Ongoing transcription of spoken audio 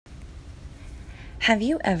Have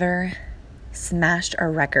you ever smashed a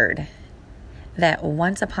record that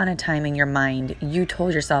once upon a time in your mind you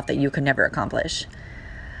told yourself that you could never accomplish?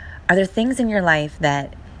 Are there things in your life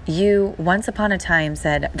that you once upon a time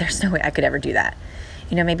said, there's no way I could ever do that?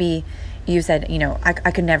 Maybe you said,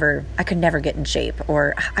 I could never get in shape,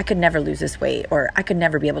 or I could never lose this weight, or I could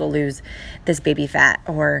never be able to lose this baby fat,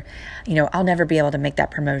 or, I'll never be able to make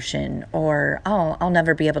that promotion, or I'll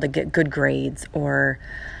never be able to get good grades, or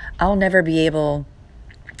I'll never be able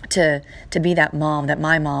to be that mom that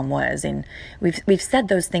my mom was. And we've said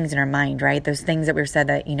those things in our mind, right? Those things that we've said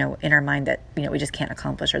that, in our mind that, we just can't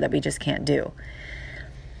accomplish or that we just can't do.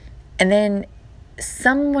 And then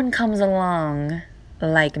someone comes along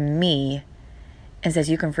like me and says,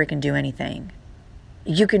 you can freaking do anything.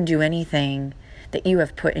 You can do anything that you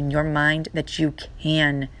have put in your mind that you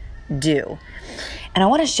can do. And I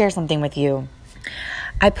want to share something with you.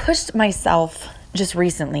 I pushed myself just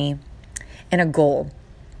recently in a goal.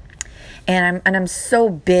 And I'm so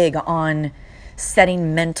big on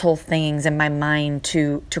setting mental things in my mind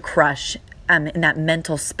to crush in that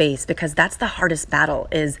mental space, because that's the hardest battle,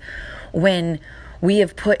 is when we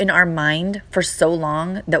have put in our mind for so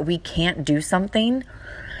long that we can't do something,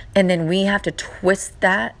 and then we have to twist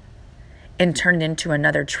that and turn it into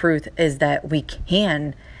another truth, is that we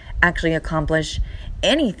can actually accomplish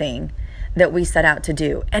anything that we set out to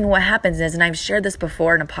do. And what happens is, and I've shared this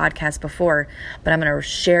before in a podcast before, but I'm going to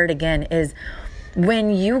share it again, is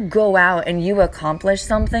when you go out and you accomplish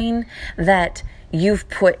something that you've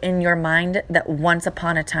put in your mind that once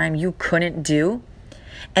upon a time you couldn't do,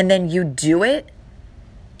 and then you do it,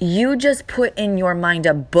 you just put in your mind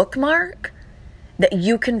a bookmark that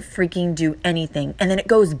you can freaking do anything. And then it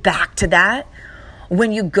goes back to that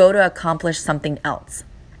when you go to accomplish something else.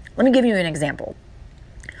 Let me give you an example.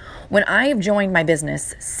 When I joined my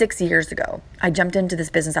business 6 years ago, I jumped into this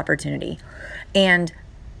business opportunity, and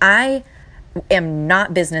I am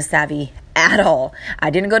not business savvy at all. I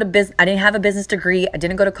didn't have a business degree. I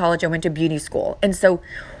didn't go to college. I went to beauty school. And so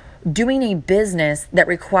doing a business that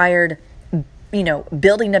required,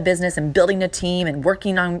 building a business and building a team and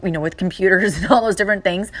working on, with computers and all those different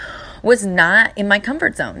things was not in my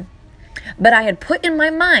comfort zone. But I had put in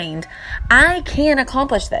my mind, I can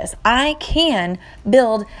accomplish this. I can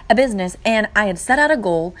build a business. And I had set out a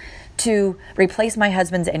goal to replace my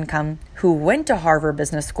husband's income, who went to Harvard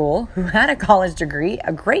Business School, who had a college degree,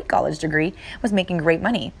 a great college degree, was making great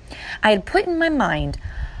money. I had put in my mind,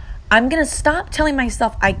 I'm going to stop telling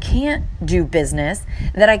myself I can't do business,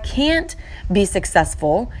 that I can't be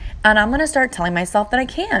successful, and I'm going to start telling myself that I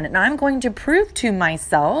can. And I'm going to prove to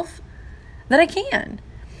myself that I can.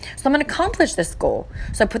 So I'm going to accomplish this goal.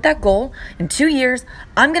 So I put that goal in 2 years.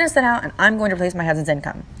 I'm going to set out and I'm going to replace my husband's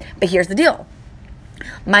income. But here's the deal.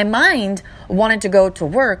 My mind wanted to go to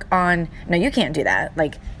work on, no, you can't do that.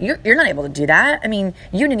 Like, you're not able to do that. I mean,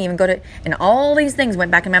 you didn't even go to, and all these things went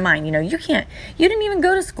back in my mind. You didn't even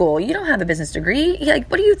go to school. You don't have a business degree. Like,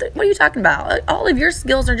 what are you talking about? All of your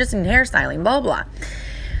skills are just in hairstyling, blah, blah.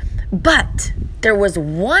 But there was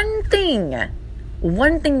one thing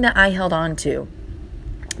that I held on to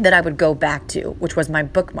that I would go back to, which was my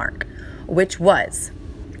bookmark, which was,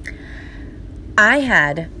 I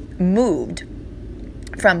had moved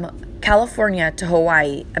from California to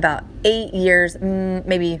Hawaii about 8 years,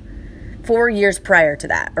 maybe 4 years prior to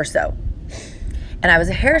that or so. And I was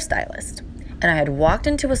a hairstylist, and I had walked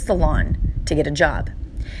into a salon to get a job.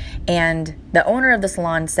 And the owner of the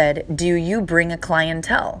salon said, do you bring a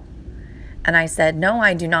clientele? And I said, no,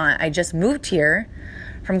 I do not. I just moved here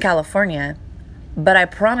from California, but I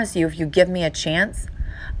promise you, if you give me a chance,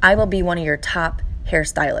 I will be one of your top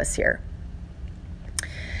hairstylists here.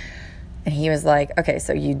 And he was like, okay,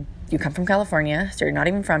 so you come from California, so you're not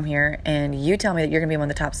even from here, and you tell me that you're going to be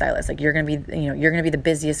one of the top stylists. Like, you're going to be, you're going to be the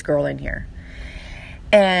busiest girl in here.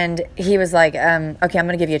 And he was like, okay, I'm going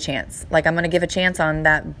to give you a chance. Like, I'm going to give a chance on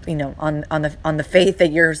that, on the faith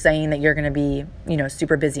that you're saying that you're going to be,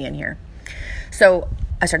 super busy in here. So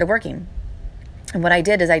I started working. And what I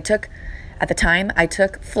did is at the time, I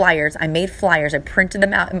took flyers. I made flyers. I printed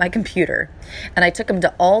them out in my computer. And I took them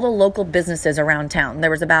to all the local businesses around town. There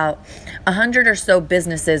was about 100 or so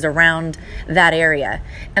businesses around that area.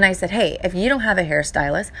 And I said, hey, if you don't have a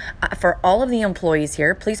hairstylist, for all of the employees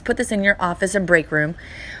here, please put this in your office and break room.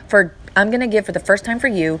 I'm going to give, for the first time for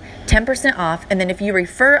you, 10% off. And then if you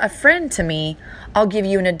refer a friend to me, I'll give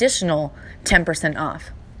you an additional 10% off.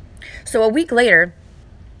 So a week later,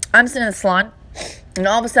 I'm sitting in the salon, and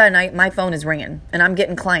all of a sudden, my phone is ringing, and I'm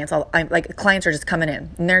getting clients. Clients are just coming in,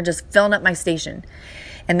 and they're just filling up my station.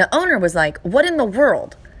 And the owner was like, what in the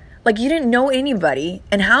world? Like, you didn't know anybody,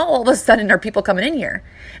 and how all of a sudden are people coming in here?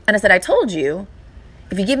 And I said, I told you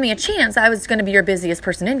If you give me a chance, I was going to be your busiest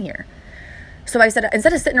person in here. So I said,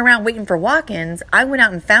 instead of sitting around waiting for walk-ins, I went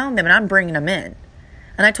out and found them and I'm bringing them in.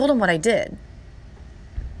 And I told them what I did.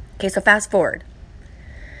 Okay, so fast forward.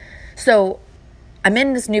 So I'm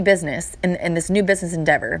in this new business, in this new business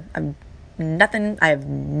endeavor. I have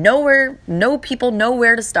no people,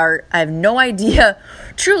 nowhere to start. I have no idea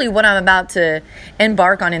truly what I'm about to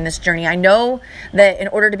embark on in this journey. I know that in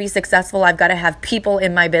order to be successful, I've got to have people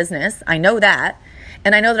in my business. I know that.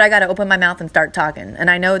 And I know that I got to open my mouth and start talking. And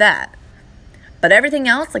I know that. But everything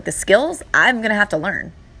else, like the skills, I'm going to have to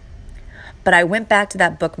learn. But I went back to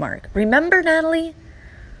that bookmark. Remember, Natalie,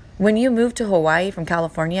 when you moved to Hawaii from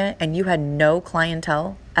California and you had no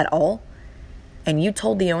clientele at all, and you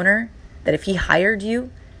told the owner that if he hired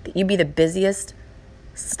you, that you'd be the busiest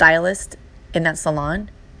stylist in that salon?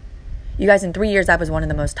 You guys, in 3 years, I was one of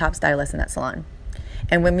the most top stylists in that salon.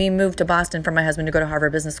 And when we moved to Boston for my husband to go to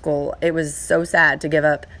Harvard Business School, it was so sad to give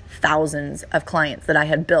up thousands of clients that I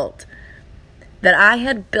had built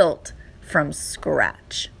from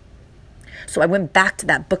scratch. So I went back to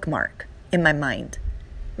that bookmark in my mind.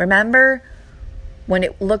 Remember when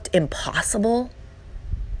it looked impossible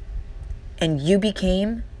and you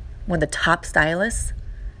became one of the top stylists?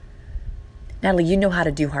 Natalie, you know how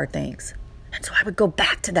to do hard things. And so I would go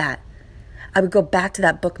back to that. I would go back to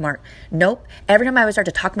that bookmark. Nope. Every time I would start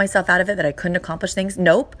to talk myself out of it that I couldn't accomplish things.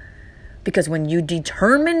 Nope. Because when you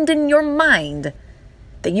determined in your mind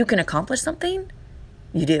that you can accomplish something,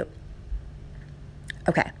 you do.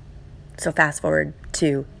 Okay. So fast forward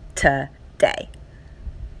to today.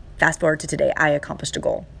 I accomplished a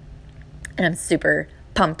goal. And I'm super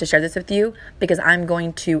pumped to share this with you because I'm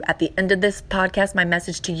going to, at the end of this podcast, my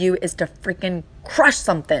message to you is to freaking crush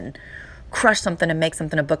something and make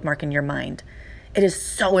something a bookmark in your mind. It is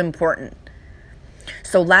so important.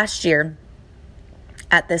 So last year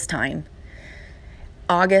at this time,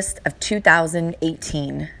 August of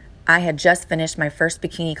 2018, I had just finished my first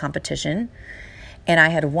bikini competition and I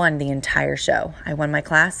had won the entire show. I won my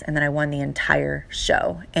class and then I won the entire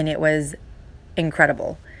show, and it was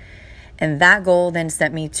incredible. And that goal then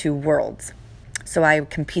sent me to Worlds. So I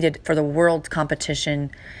competed for the World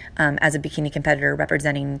competition as a bikini competitor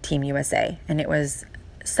representing Team USA. And it was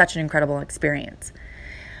such an incredible experience.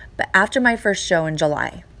 But after my first show in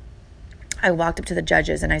July, I walked up to the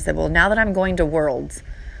judges and I said, well, now that I'm going to Worlds,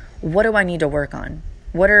 what do I need to work on?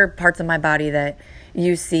 What are parts of my body that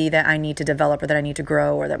you see that I need to develop or that I need to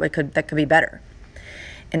grow or that could be better?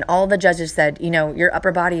 And all the judges said, your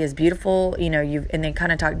upper body is beautiful. And they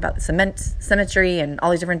kind of talked about the symmetry and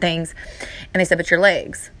all these different things. And they said, but your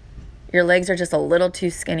legs are just a little too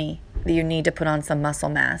skinny. That you need to put on some muscle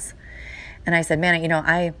mass. And I said,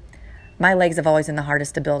 man, my legs have always been the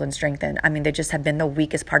hardest to build and strengthen. I mean, they just have been the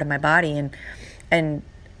weakest part of my body. And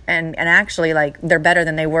actually, like, they're better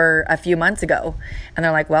than they were a few months ago. And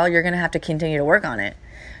they're like, well, you're going to have to continue to work on it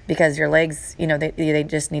because your legs, they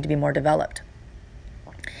just need to be more developed.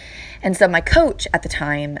 And so my coach at the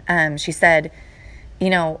time, she said,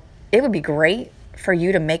 it would be great for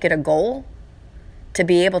you to make it a goal to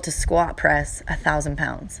be able to squat press 1,000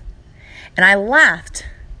 pounds. And I laughed.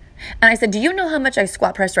 And I said, do you know how much I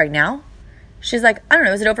squat press right now? She's like, I don't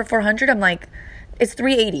know. Is it over 400? I'm like, it's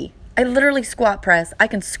 380. I literally squat press. I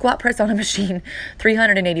can squat press on a machine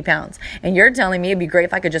 380 pounds. And you're telling me it'd be great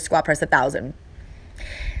if I could just squat press 1,000.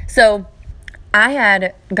 So I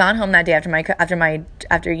had gone home that day after with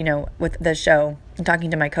the show and talking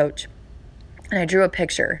to my coach, and I drew a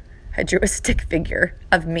picture. I drew a stick figure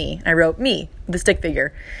of me. I wrote me, the stick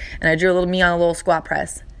figure, and I drew a little me on a little squat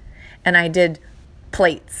press, and I did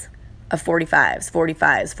plates of 45s,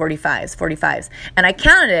 45s, 45s, 45s, and I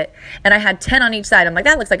counted it, and I had 10 on each side. I'm like,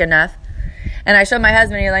 that looks like enough, and I showed my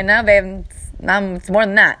husband, and he's like, no, babe, it's more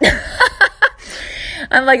than that.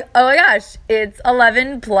 I'm like, oh my gosh, it's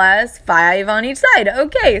 11 plus 5 on each side.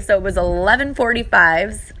 Okay, so it was 11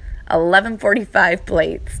 45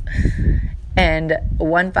 plates, and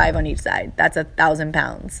 1 5 on each side. That's 1,000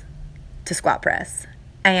 pounds to squat press.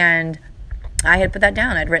 And I had put that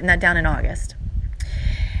down. I'd written that down in August.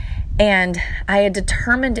 And I had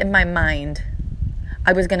determined in my mind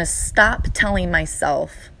I was going to stop telling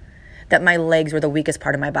myself that my legs were the weakest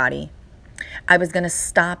part of my body. I was going to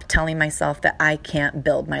stop telling myself that I can't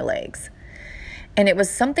build my legs. And it was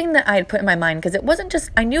something that I had put in my mind because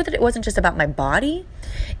I knew that it wasn't just about my body.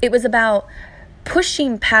 It was about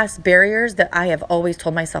pushing past barriers that I have always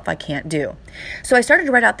told myself I can't do. So I started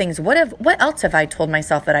to write out things. What else have I told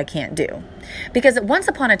myself that I can't do? Because once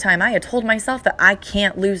upon a time, I had told myself that I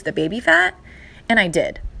can't lose the baby fat, and I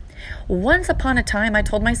did. Once upon a time, I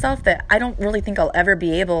told myself that I don't really think I'll ever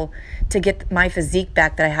be able to get my physique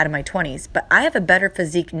back that I had in my 20s. But I have a better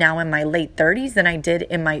physique now in my late 30s than I did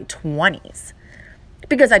in my 20s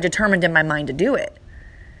because I determined in my mind to do it.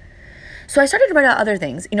 So I started to write out other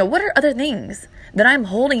things. What are other things that I'm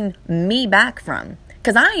holding me back from?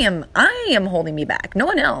 Because I am holding me back. No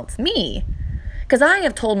one else, me. Because I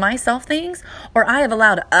have told myself things, or I have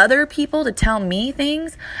allowed other people to tell me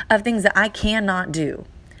things of things that I cannot do.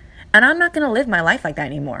 And I'm not going to live my life like that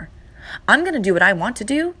anymore. I'm going to do what I want to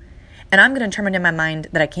do, and I'm going to determine in my mind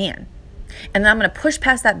that I can. And then I'm going to push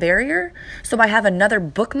past that barrier so I have another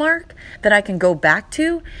bookmark that I can go back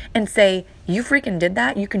to and say, you freaking did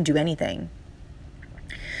that. You can do anything.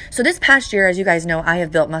 So this past year, as you guys know, I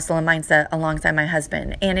have built Muscle and Mindset alongside my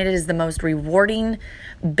husband, and it is the most rewarding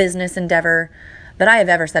business endeavor that I have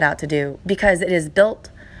ever set out to do because it is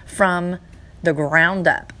built from the ground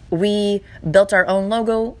up. We built our own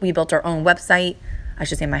logo. We built our own website. I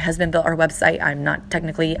should say my husband built our website. I'm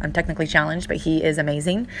technically challenged, but he is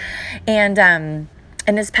amazing. And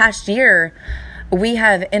in this past year, we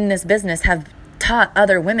have in this business have taught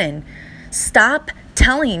other women, stop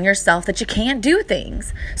telling yourself that you can't do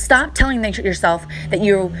things. Stop telling yourself that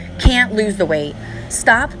you can't lose the weight.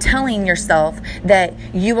 Stop telling yourself that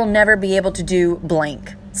you will never be able to do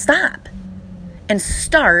blank. Stop. And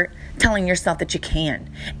start telling yourself that you can.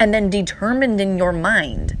 And then determined in your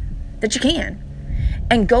mind that you can.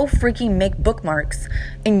 And go freaking make bookmarks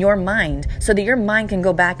in your mind so that your mind can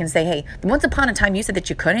go back and say, hey, once upon a time you said that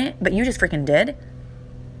you couldn't, but you just freaking did.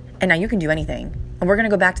 And now you can do anything. And we're going to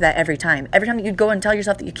go back to that every time. Every time that you go and tell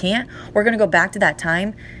yourself that you can't, we're going to go back to that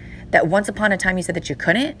time that once upon a time you said that you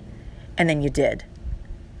couldn't, and then you did.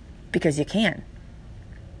 Because you can.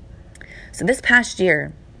 So this past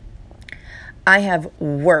year, I have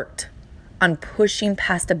worked on pushing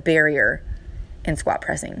past a barrier in squat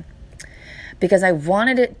pressing. Because I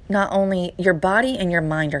wanted it, not only your body and your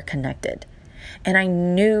mind are connected. And I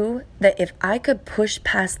knew that if I could push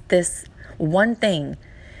past this one thing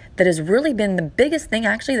that has really been the biggest thing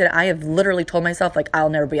actually that I have literally told myself, like, I'll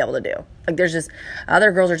never be able to do. Like, there's just,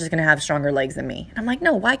 other girls are just going to have stronger legs than me. And I'm like,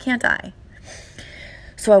 no, why can't I?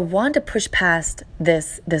 So I wanted to push past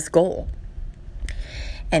this goal.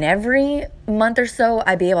 And every month or so,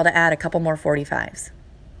 I'd be able to add a couple more 45s.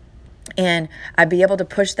 And I'd be able to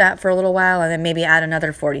push that for a little while and then maybe add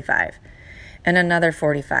another 45 and another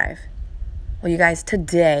 45. Well, you guys,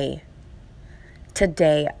 today,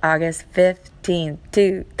 August 15th,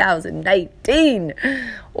 2019,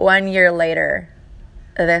 1 year later,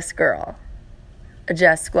 this girl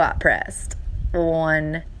just squat pressed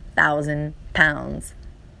 1,000 pounds,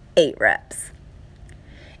 8 reps.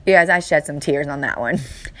 You guys, I shed some tears on that one.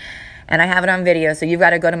 And I have it on video, so you've got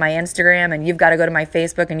to go to my Instagram and you've got to go to my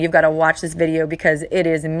Facebook and you've got to watch this video because it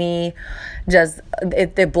is me just,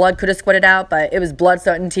 the blood could have squirted out, but it was blood,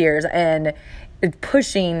 sweat, and tears and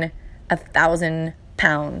pushing 1,000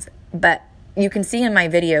 pounds. But you can see in my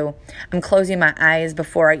video, I'm closing my eyes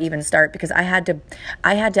before I even start because I had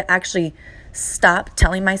to actually stop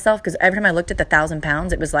telling myself because every time I looked at the 1,000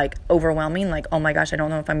 pounds, it was like overwhelming, like, oh my gosh, I don't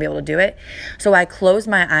know if I'm able to do it. So I closed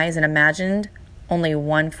my eyes and imagined only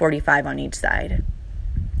 145 on each side.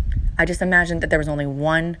 I just imagined that there was only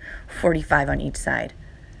 145 on each side.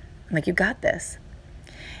 I'm like, you got this.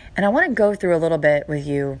 And I want to go through a little bit with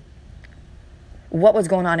you what was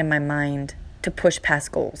going on in my mind to push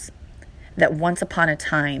past goals that once upon a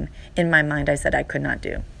time in my mind I said I could not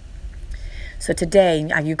do. So today,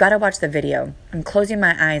 you got to watch the video. I'm closing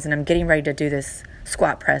my eyes and I'm getting ready to do this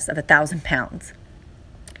squat press of 1,000 pounds.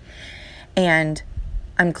 And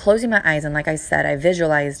I'm closing my eyes, and like I said, I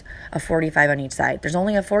visualized a 45 on each side. There's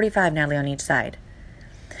only a 45, Natalie, on each side.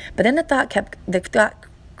 But then the thought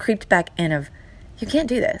creeped back in of, you can't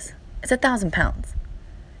do this. It's 1,000 pounds.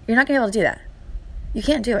 You're not going to be able to do that. You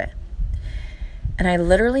can't do it. And I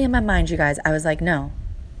literally, in my mind, you guys, I was like, no,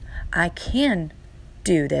 I can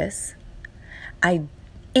do this. I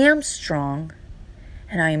am strong,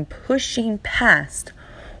 and I am pushing past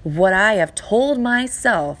what I have told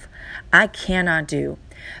myself I cannot do.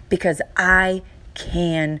 Because I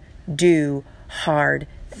can do hard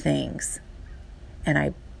things. And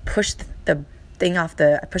I pushed the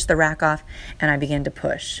rack off and I began to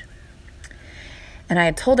push. And I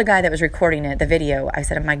had told the guy that was recording the video, I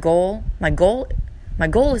said, my goal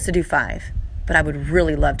is to do 5, but I would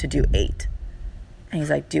really love to do 8. And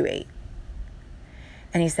he's like, do 8.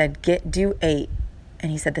 And he said, do 8.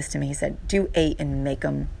 And he said this to me, he said, do 8 and make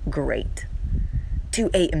them great.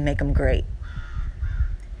 Do 8 and make them great.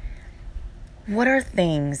 What are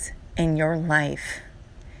things in your life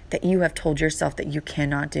that you have told yourself that you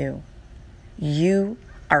cannot do? You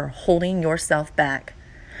are holding yourself back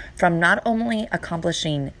from not only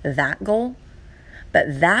accomplishing that goal,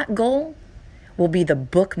 but that goal will be the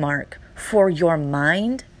bookmark for your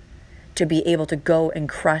mind to be able to go and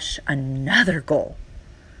crush another goal.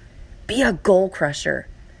 Be a goal crusher.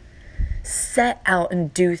 Set out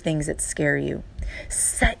and do things that scare you.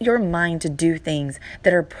 Set your mind to do things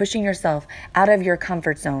that are pushing yourself out of your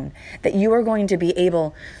comfort zone, that you are going to be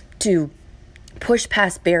able to push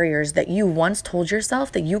past barriers that you once told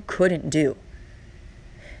yourself that you couldn't do.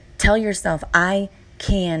 Tell yourself, I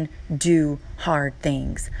can do hard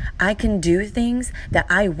things. I can do things that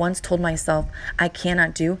I once told myself I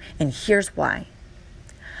cannot do, and here's why.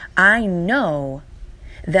 I know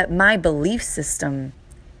that my belief system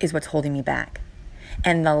is what's holding me back.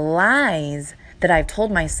 And the lies that I've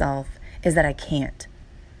told myself is that I can't.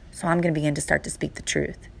 So I'm going to begin to start to speak the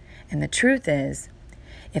truth. And the truth is,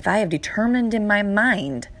 if I have determined in my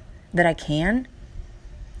mind that I can,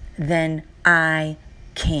 then I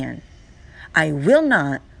can. I will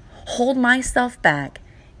not hold myself back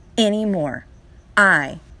anymore.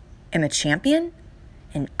 I am a champion,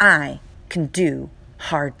 and I can do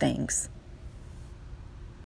hard things.